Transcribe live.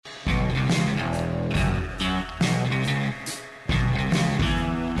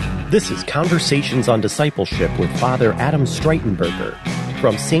This is Conversations on Discipleship with Father Adam Streitenberger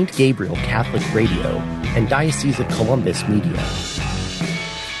from St. Gabriel Catholic Radio and Diocese of Columbus Media.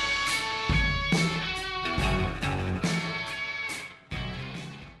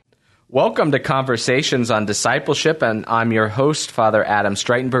 Welcome to Conversations on Discipleship, and I'm your host, Father Adam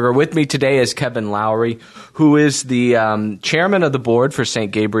Streitenberger. With me today is Kevin Lowry, who is the chairman of the board for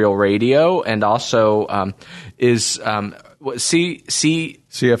St. Gabriel Radio and also is CFO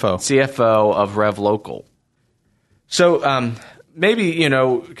of Rev Local. So maybe,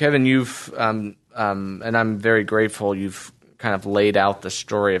 Kevin, you've, and I'm very grateful, you've kind of laid out the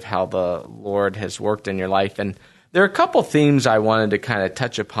story of how the Lord has worked in your life. And there are a couple themes I wanted to kind of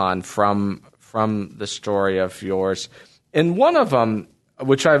touch upon from the story of yours. And one of them,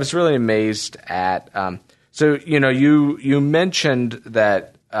 which I was really amazed at, you mentioned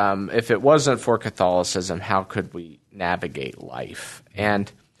that if it wasn't for Catholicism, how could we navigate life? And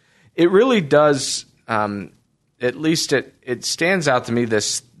it really does, at least it stands out to me,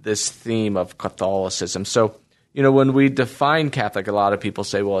 this theme of Catholicism. So, when we define Catholic, a lot of people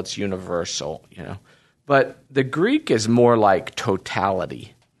say, well, it's universal, But the Greek is more like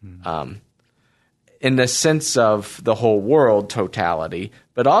totality, in the sense of the whole world totality,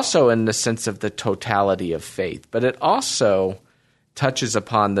 but also in the sense of the totality of faith. But it also touches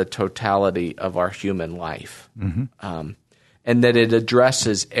upon the totality of our human life, and that it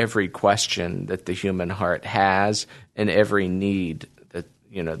addresses every question that the human heart has and every need that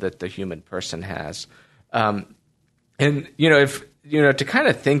that the human person has. If to kind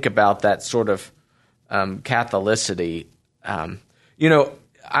of think about that sort of Catholicity, I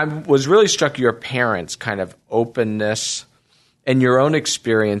was really struck your parents' kind of openness and your own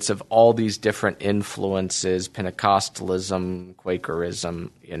experience of all these different influences, Pentecostalism,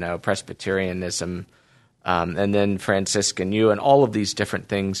 Quakerism, Presbyterianism, and then Franciscan, and all of these different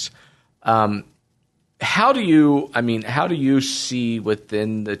things. How do you see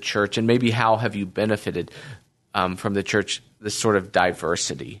within the church, and maybe how have you benefited from the church, this sort of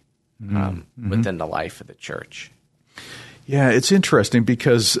diversity within the life of the church? Yeah, it's interesting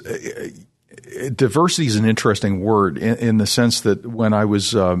because diversity is an interesting word in the sense that when I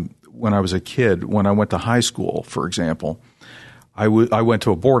was a kid, when I went to high school, for example, I went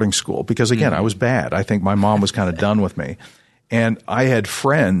to a boarding school because, again, I was bad. I think my mom was kind of done with me. And I had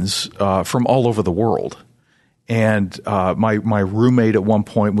friends from all over the world. And my roommate at one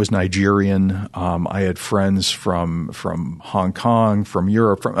point was Nigerian. I had friends from Hong Kong, from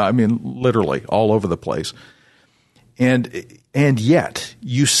Europe, literally all over the place. And yet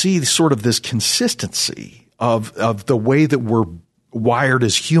you see sort of this consistency of the way that we're wired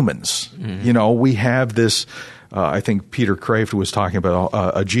as humans. We have this. I think Peter Kraft was talking about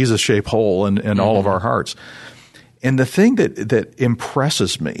a Jesus-shaped hole in all of our hearts. And the thing that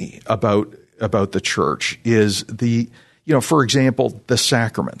impresses me about the church is for example, the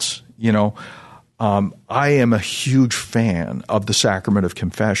sacraments. I am a huge fan of the sacrament of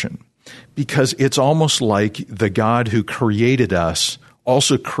confession because it's almost like the God who created us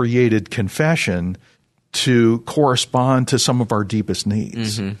also created confession to correspond to some of our deepest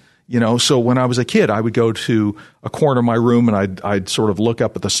needs. So when I was a kid, I would go to a corner of my room and I'd sort of look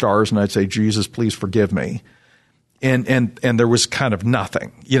up at the stars and I'd say, Jesus, please forgive me. And there was kind of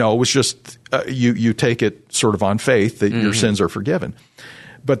nothing, it was just, you take it sort of on faith that your sins are forgiven.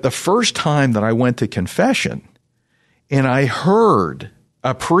 But the first time that I went to confession and I heard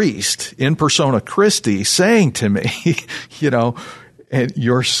a priest in persona Christi saying to me, and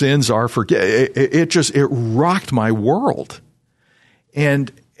your sins are forgiven, it rocked my world.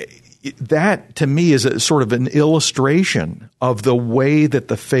 And that to me is a sort of an illustration of the way that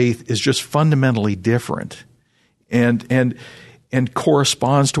the faith is just fundamentally different. And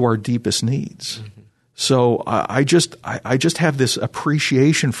corresponds to our deepest needs. So I just have this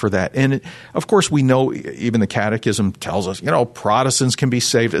appreciation for that. And of course we know even the Catechism tells us, Protestants can be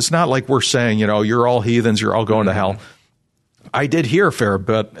saved. It's not like we're saying, you're all heathens, you're all going to hell. I did hear a fair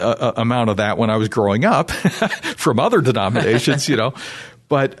bit amount of that when I was growing up from other denominations,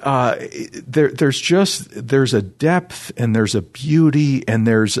 But there's a depth and there's a beauty and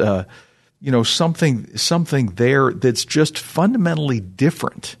there's a something there that's just fundamentally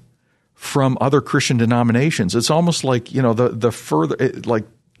different from other Christian denominations. It's almost like, the further, like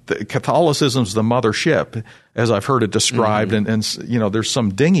the Catholicism's the mothership, as I've heard it described. And there's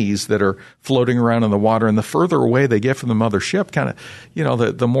some dinghies that are floating around in the water. And the further away they get from the mothership, kind of,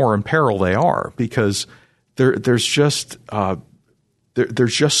 the more in peril they are because there's just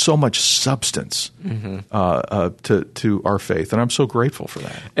so much substance to our faith, and I'm so grateful for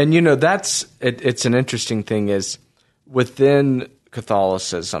that. And that's it's an interesting thing is within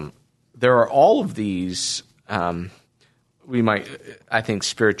Catholicism, there are all of these. I think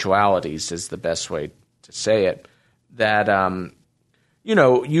spiritualities is the best way to say it. That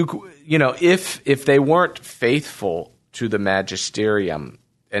if they weren't faithful to the magisterium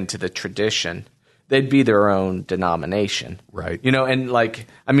and to the tradition, they'd be their own denomination. Right.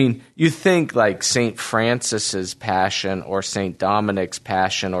 And you think like St. Francis's Passion or St. Dominic's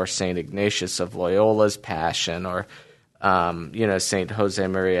Passion or St. Ignatius of Loyola's Passion or, St. Jose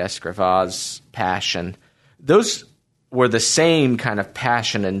Maria Escriva's Passion. Those were the same kind of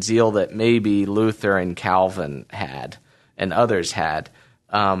passion and zeal that maybe Luther and Calvin had and others had,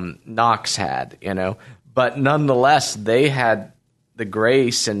 Knox had, But nonetheless, they had the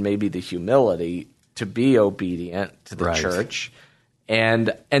grace and maybe the humility to be obedient to the church,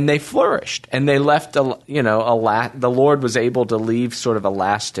 and they flourished, and they left the Lord was able to leave sort of a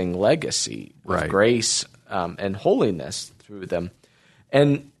lasting legacy of grace and holiness through them,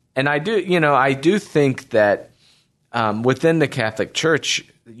 and I do think that within the Catholic Church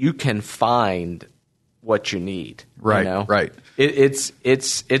you can find what you need. Right. Right.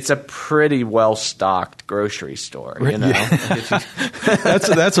 It's a pretty well stocked grocery store.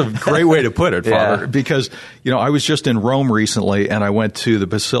 That's a great way to put it, Father. Because I was just in Rome recently, and I went to the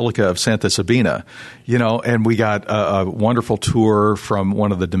Basilica of Santa Sabina. And we got a wonderful tour from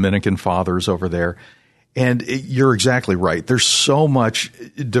one of the Dominican fathers over there. And you're exactly right. There's so much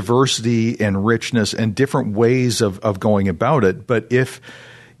diversity and richness and different ways of going about it. But if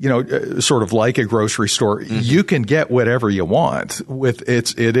sort of like a grocery store, you can get whatever you want.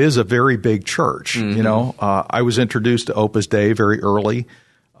 It is a very big church. I was introduced to Opus Dei very early,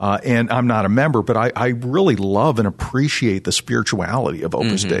 and I'm not a member, but I really love and appreciate the spirituality of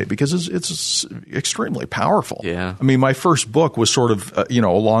Opus Dei because it's extremely powerful. Yeah. My first book was sort of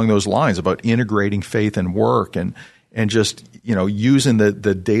along those lines about integrating faith and work and just using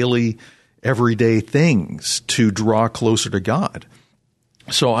the daily, everyday things to draw closer to God.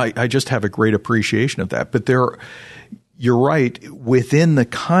 So I just have a great appreciation of that. But you're right, within the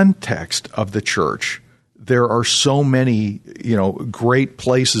context of the church, there are so many, great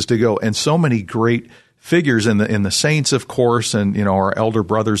places to go and so many great figures in the saints, of course, and, our elder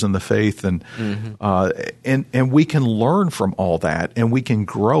brothers in the faith. And we can learn from all that and we can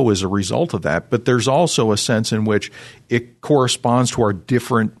grow as a result of that. But there's also a sense in which it corresponds to our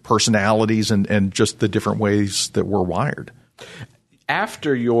different personalities and just the different ways that we're wired.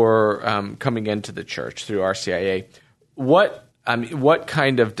 After your coming into the church through RCIA, what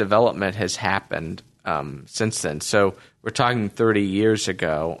kind of development has happened since then? So we're talking 30 years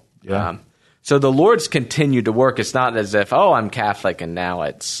ago. Yeah. So the Lord's continued to work. It's not as if, I'm Catholic and now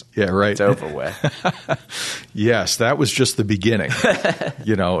it's over with. Yes, that was just the beginning,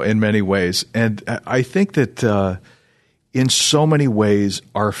 in many ways. And I think that in so many ways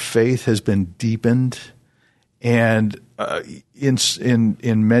our faith has been deepened, and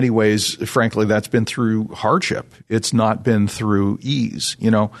in many ways, frankly, that's been through hardship. It's not been through ease.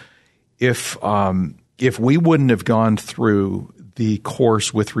 If we wouldn't have gone through the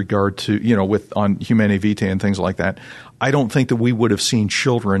course with regard to on Humanae Vitae and things like that, I don't think that we would have seen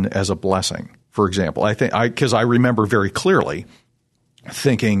children as a blessing. For example, because I remember very clearly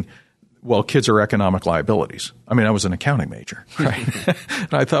thinking, well, kids are economic liabilities. I was an accounting major, right?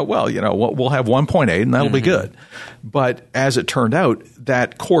 And I thought, well, we'll have 1.8 and that'll be good. But as it turned out,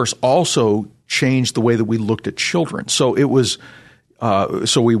 that course also changed the way that we looked at children. So it was,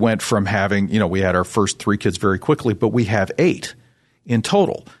 so we went from having, we had our first 3 kids very quickly, but we have 8 in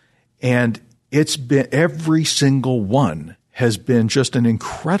total. And it's been, every single one has been just an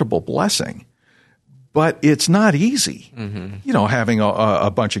incredible blessing. But it's not easy, having a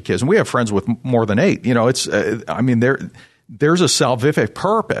bunch of kids. And we have friends with more than 8. It's, there's a salvific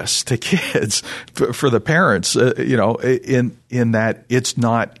purpose to kids for the parents, in that it's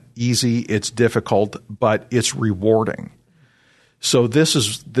not easy, it's difficult, but it's rewarding. So this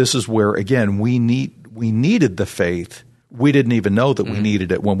is where, again, we needed the faith. We didn't even know that we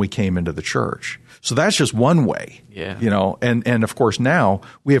needed it when we came into the church. So that's just one way, and of course now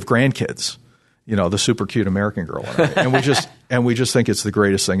we have grandkids. The super cute American girl, and we just think it's the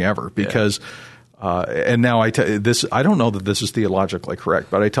greatest thing ever because. And now I don't know that this is theologically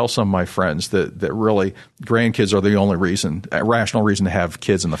correct, but I tell some of my friends that really grandkids are the only rational reason to have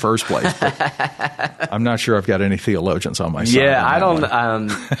kids in the first place. But I'm not sure I've got any theologians on my side. Yeah, I don't.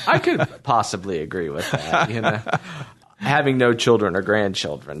 I could possibly agree with that. Having no children or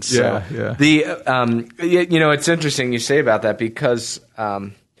grandchildren. So it's interesting you say about that because.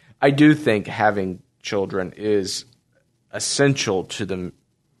 I do think having children is essential to the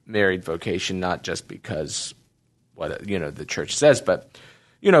married vocation, not just because what the church says, but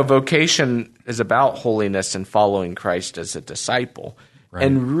vocation is about holiness and following Christ as a disciple. Right.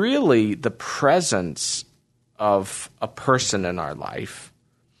 And really, the presence of a person in our life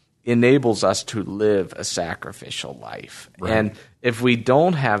enables us to live a sacrificial life. Right. And if we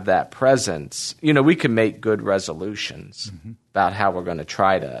don't have that presence, we can make good resolutions about how we're going to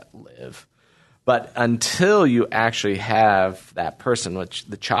try to live. But until you actually have that person, which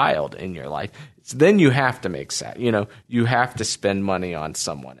the child in your life, then you have to make you have to spend money on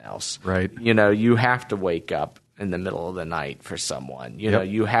someone else. Right. You have to wake up in the middle of the night for someone.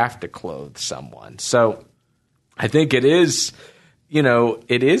 You have to clothe someone. So I think it is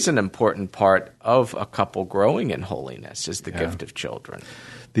an important part of a couple growing in holiness is the gift of children.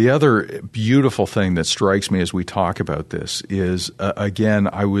 The other beautiful thing that strikes me as we talk about this is, again,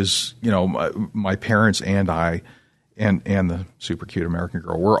 I was, my parents and I and the super cute American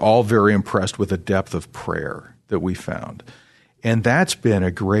girl, we're all very impressed with the depth of prayer that we found. And that's been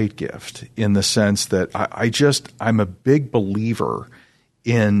a great gift in the sense that I'm a big believer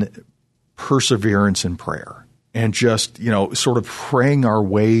in perseverance in prayer and just, sort of praying our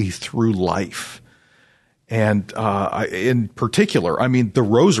way through life. And in particular, the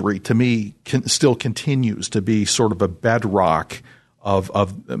rosary to me still continues to be sort of a bedrock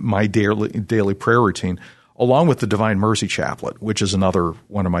of my daily prayer routine, along with the Divine Mercy Chaplet, which is another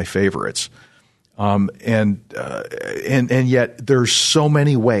one of my favorites. And yet there's so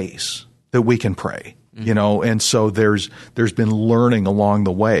many ways that we can pray, and so there's been learning along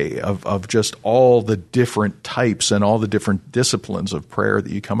the way of just all the different types and all the different disciplines of prayer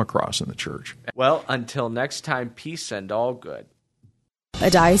that you come across in the church. Well, until next time, peace and all good. A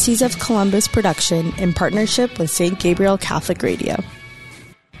Diocese of Columbus production in partnership with St. Gabriel Catholic Radio.